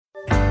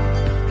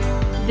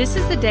This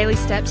is the Daily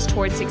Steps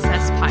Toward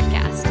Success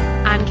podcast.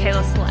 I'm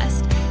Kayla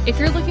Celeste. If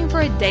you're looking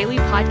for a daily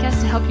podcast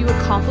to help you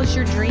accomplish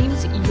your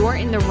dreams, you're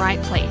in the right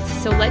place.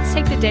 So let's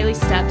take the daily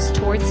steps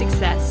toward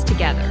success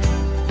together.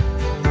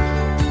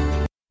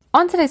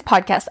 On today's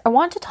podcast, I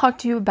want to talk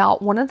to you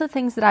about one of the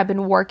things that I've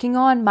been working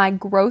on, my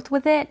growth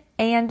with it,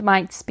 and my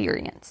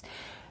experience.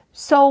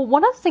 So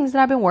one of the things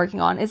that I've been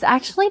working on is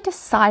actually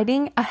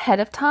deciding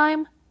ahead of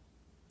time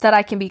that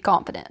I can be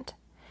confident.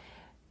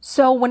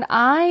 So when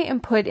I am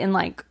put in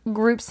like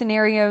group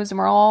scenarios and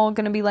we're all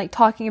going to be like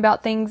talking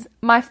about things,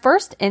 my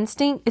first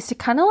instinct is to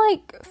kind of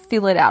like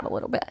feel it out a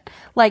little bit.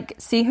 Like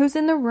see who's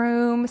in the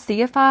room,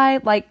 see if I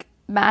like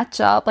match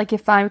up, like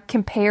if I'm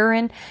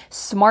comparing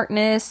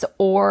smartness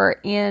or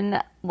in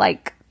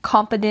like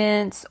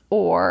confidence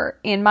or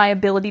in my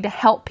ability to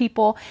help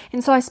people.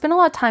 And so I spend a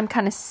lot of time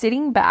kind of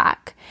sitting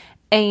back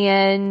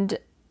and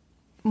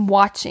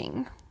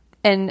watching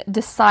and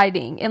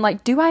deciding and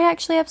like, do I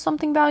actually have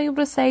something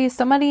valuable to say? Does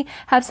somebody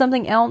have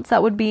something else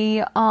that would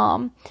be,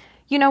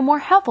 more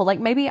helpful?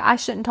 Like maybe I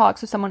shouldn't talk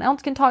so someone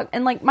else can talk.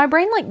 And like my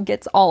brain like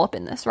gets all up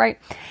in this, right?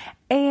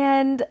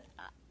 And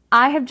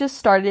I have just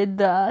started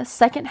the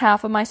second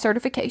half of my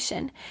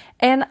certification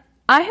and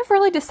I have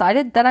really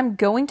decided that I'm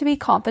going to be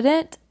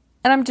confident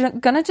and I'm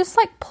going to just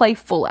like play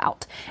full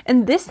out.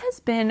 And this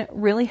has been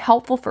really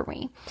helpful for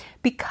me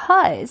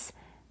because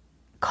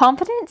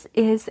confidence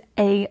is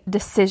a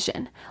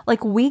decision.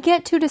 Like we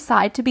get to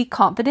decide to be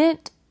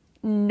confident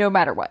no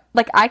matter what.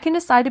 Like I can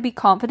decide to be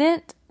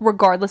confident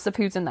regardless of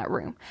who's in that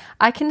room.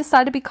 I can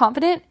decide to be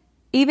confident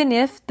even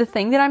if the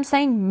thing that I'm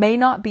saying may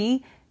not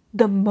be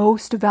the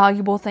most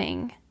valuable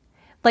thing.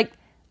 Like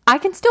I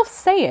can still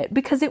say it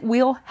because it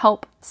will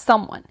help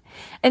someone.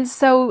 And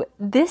so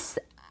this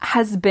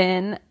has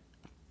been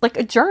like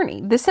a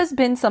journey. This has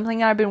been something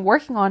that I've been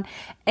working on.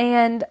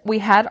 And we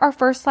had our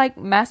first like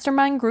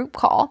mastermind group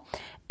call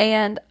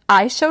and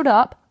I showed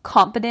up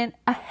confident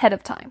ahead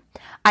of time.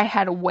 I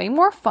had way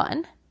more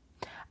fun.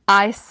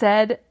 I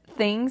said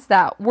things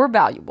that were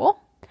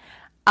valuable.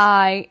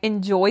 I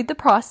enjoyed the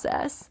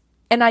process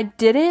and I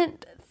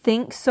didn't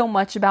think so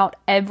much about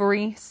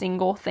every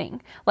single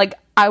thing. Like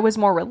I was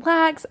more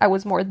relaxed. I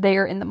was more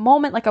there in the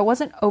moment. Like I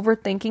wasn't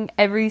overthinking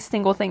every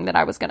single thing that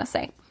I was going to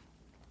say.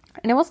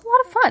 And it was a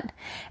lot of fun.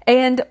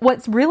 And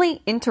what's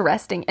really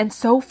interesting and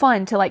so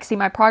fun to like see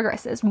my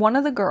progress is one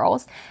of the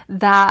girls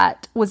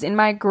that was in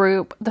my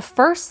group the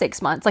first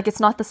 6 months, like it's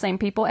not the same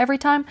people every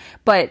time,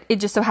 but it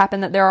just so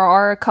happened that there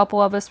are a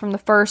couple of us from the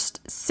first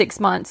 6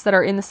 months that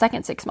are in the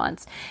second 6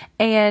 months.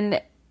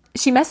 And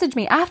she messaged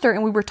me after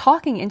and we were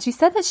talking and she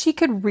said that she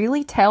could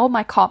really tell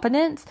my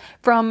confidence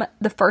from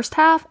the first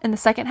half and the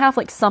second half,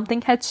 like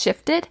something had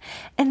shifted.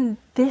 And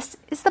this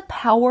is the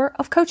power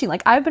of coaching.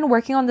 Like I've been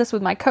working on this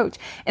with my coach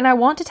and I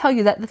want to tell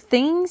you that the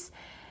things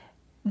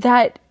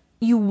that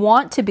you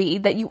want to be,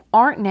 that you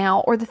aren't now,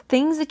 or the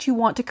things that you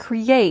want to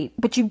create,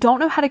 but you don't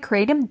know how to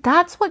create them,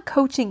 that's what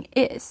coaching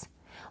is.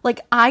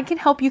 Like I can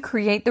help you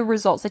create the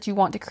results that you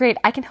want to create.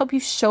 I can help you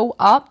show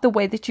up the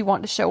way that you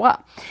want to show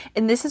up.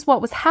 And this is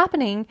what was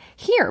happening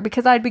here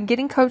because I'd been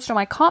getting coached on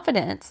my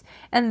confidence.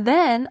 And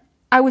then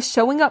I was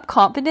showing up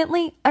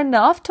confidently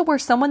enough to where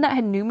someone that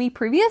had knew me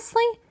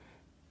previously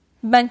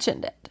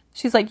mentioned it.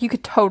 She's like, you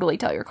could totally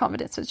tell your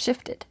confidence has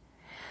shifted.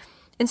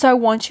 And so I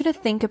want you to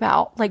think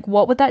about like,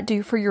 what would that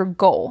do for your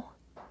goal?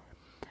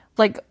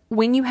 Like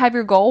when you have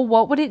your goal,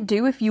 what would it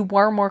do if you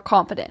were more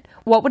confident?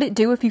 What would it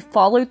do if you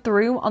followed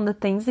through on the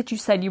things that you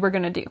said you were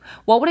going to do?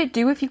 What would it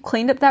do if you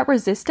cleaned up that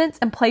resistance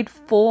and played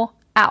full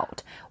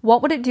out?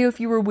 What would it do if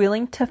you were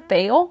willing to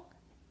fail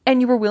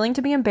and you were willing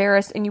to be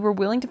embarrassed and you were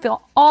willing to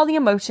feel all the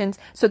emotions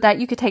so that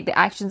you could take the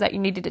actions that you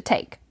needed to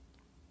take?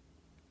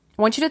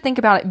 I want you to think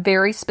about it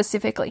very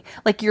specifically,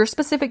 like your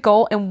specific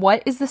goal and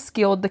what is the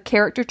skill, the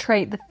character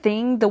trait, the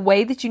thing, the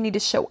way that you need to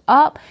show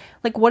up.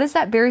 Like what is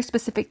that very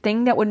specific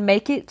thing that would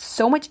make it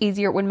so much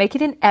easier? It would make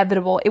it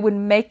inevitable. It would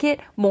make it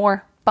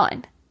more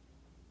fun.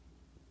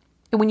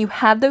 And when you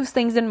have those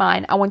things in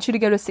mind, I want you to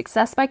go to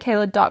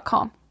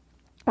successbykayla.com.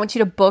 I want you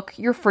to book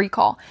your free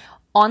call.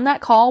 On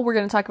that call, we're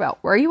going to talk about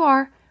where you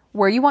are,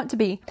 where you want to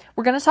be.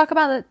 We're going to talk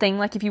about that thing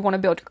like if you want to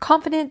build your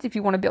confidence, if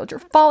you want to build your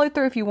follow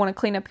through, if you want to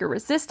clean up your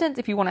resistance,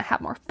 if you want to have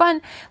more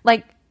fun,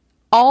 like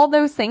all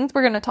those things,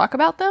 we're going to talk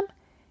about them.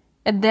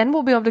 And then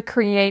we'll be able to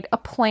create a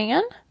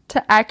plan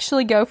to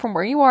actually go from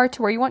where you are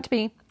to where you want to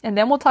be. And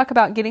then we'll talk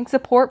about getting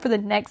support for the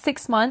next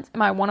 6 months in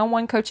my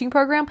one-on-one coaching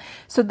program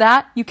so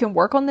that you can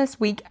work on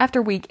this week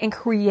after week and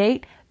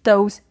create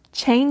those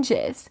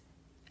changes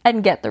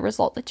and get the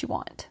result that you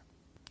want.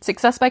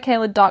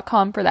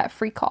 successbykayla.com for that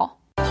free call.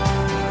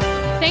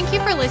 Thank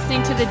you for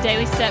listening to the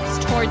Daily Steps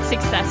Toward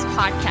Success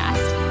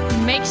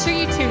podcast. Make sure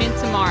you tune in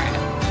tomorrow.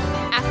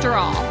 After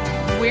all,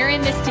 we're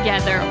in this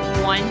together,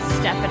 one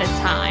step at a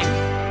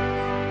time.